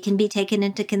 and they can be taken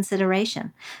into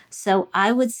consideration. So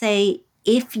I would say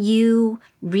if you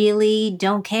really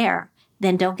don't care,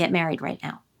 then don't get married right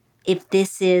now. If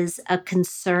this is a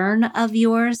concern of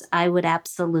yours, I would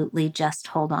absolutely just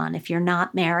hold on. If you're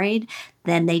not married,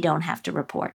 then they don't have to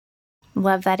report.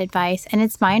 Love that advice. And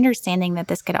it's my understanding that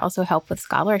this could also help with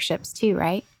scholarships too,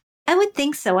 right? I would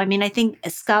think so. I mean, I think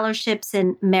scholarships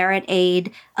and merit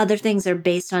aid, other things are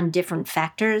based on different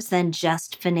factors than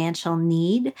just financial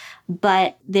need.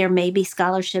 But there may be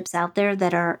scholarships out there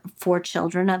that are for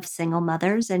children of single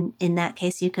mothers. And in that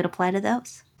case, you could apply to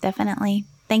those. Definitely.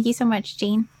 Thank you so much,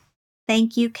 Jean.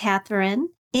 Thank you, Catherine.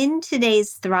 In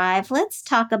today's Thrive, let's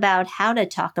talk about how to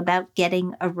talk about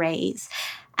getting a raise.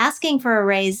 Asking for a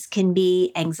raise can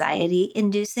be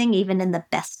anxiety-inducing, even in the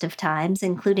best of times,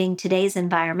 including today's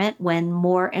environment when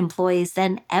more employees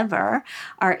than ever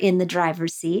are in the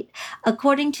driver's seat.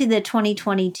 According to the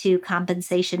 2022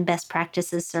 Compensation Best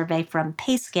Practices Survey from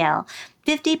PayScale,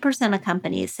 50% of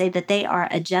companies say that they are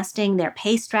adjusting their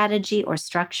pay strategy or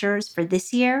structures for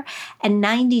this year, and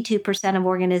 92% of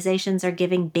organizations are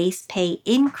giving base pay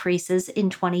increases in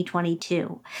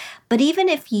 2022. But even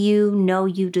if you know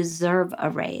you deserve a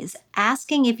raise,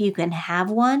 asking if you can have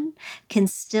one can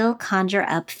still conjure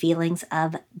up feelings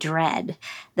of dread.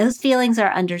 Those feelings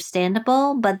are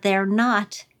understandable, but they're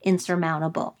not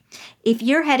insurmountable. If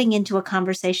you're heading into a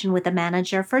conversation with a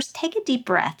manager, first take a deep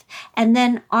breath and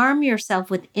then arm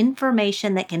yourself with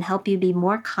information that can help you be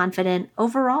more confident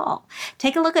overall.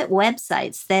 Take a look at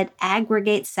websites that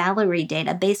aggregate salary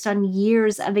data based on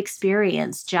years of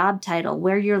experience, job title,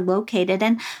 where you're located,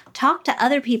 and talk to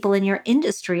other people in your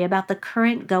industry about the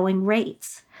current going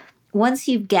rates. Once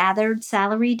you've gathered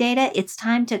salary data, it's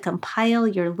time to compile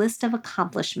your list of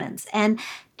accomplishments and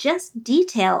just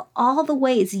detail all the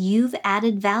ways you've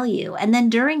added value. And then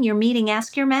during your meeting,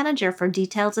 ask your manager for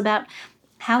details about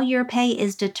how your pay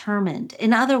is determined.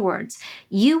 In other words,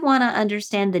 you want to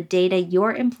understand the data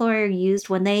your employer used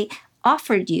when they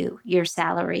offered you your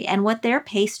salary and what their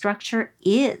pay structure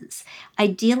is.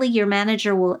 Ideally, your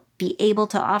manager will be able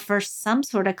to offer some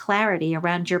sort of clarity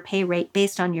around your pay rate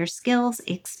based on your skills,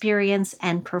 experience,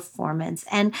 and performance.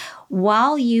 And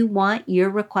while you want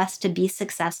your request to be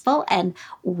successful, and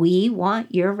we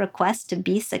want your request to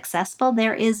be successful,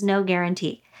 there is no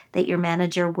guarantee that your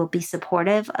manager will be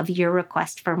supportive of your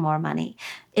request for more money.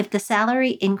 If the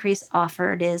salary increase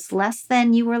offered is less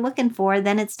than you were looking for,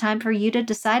 then it's time for you to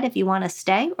decide if you want to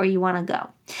stay or you want to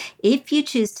go. If you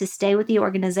choose to stay with the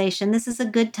organization, this is a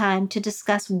good time to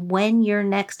discuss when your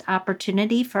next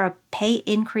opportunity for a pay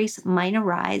increase might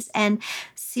arise and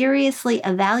seriously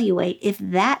evaluate if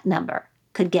that number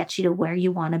could get you to where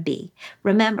you want to be.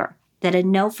 Remember that a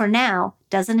no for now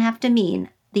doesn't have to mean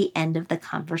the end of the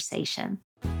conversation.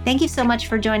 Thank you so much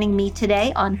for joining me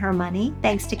today on Her Money.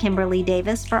 Thanks to Kimberly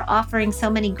Davis for offering so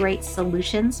many great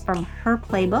solutions from her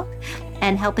playbook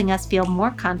and helping us feel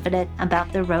more confident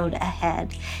about the road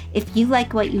ahead. If you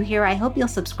like what you hear, I hope you'll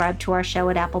subscribe to our show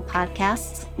at Apple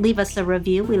Podcasts. Leave us a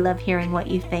review. We love hearing what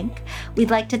you think. We'd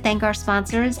like to thank our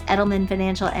sponsors, Edelman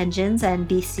Financial Engines and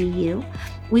BCU.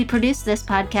 We produce this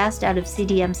podcast out of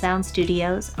CDM Sound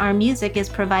Studios. Our music is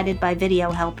provided by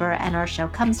Video Helper, and our show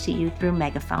comes to you through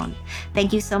Megaphone.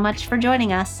 Thank you so much for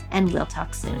joining us, and we'll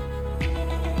talk soon.